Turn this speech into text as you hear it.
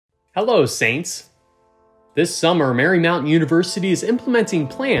Hello, Saints! This summer, Marymount University is implementing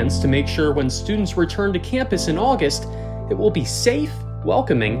plans to make sure when students return to campus in August, it will be safe,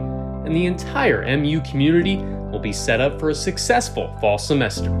 welcoming, and the entire MU community will be set up for a successful fall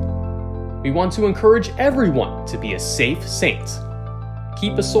semester. We want to encourage everyone to be a safe Saint.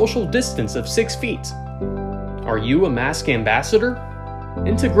 Keep a social distance of 6 feet. Are you a mask ambassador?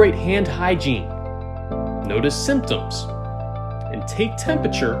 Integrate hand hygiene. Notice symptoms. And take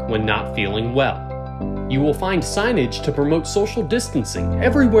temperature when not feeling well. You will find signage to promote social distancing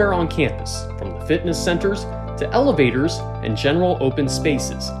everywhere on campus, from the fitness centers to elevators and general open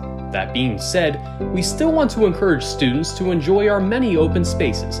spaces. That being said, we still want to encourage students to enjoy our many open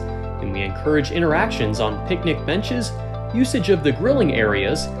spaces, and we encourage interactions on picnic benches, usage of the grilling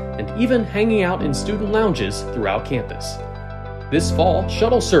areas, and even hanging out in student lounges throughout campus. This fall,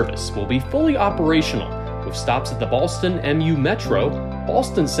 shuttle service will be fully operational, with stops at the Ballston MU Metro,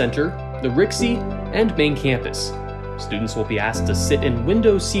 Ballston Center, the Rixey, and main campus. Students will be asked to sit in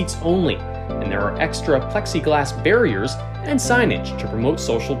window seats only, and there are extra plexiglass barriers and signage to promote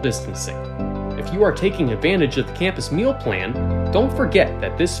social distancing. If you are taking advantage of the campus meal plan, don't forget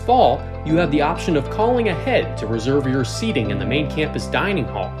that this fall you have the option of calling ahead to reserve your seating in the main campus dining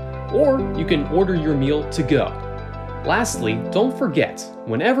hall, or you can order your meal to go. Lastly, don't forget,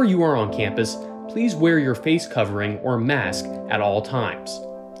 whenever you are on campus, please wear your face covering or mask at all times.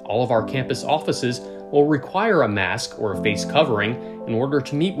 All of our campus offices will require a mask or a face covering in order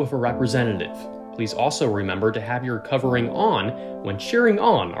to meet with a representative. Please also remember to have your covering on when cheering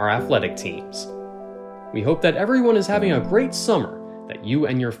on our athletic teams. We hope that everyone is having a great summer, that you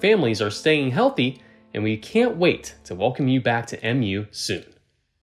and your families are staying healthy, and we can't wait to welcome you back to MU soon.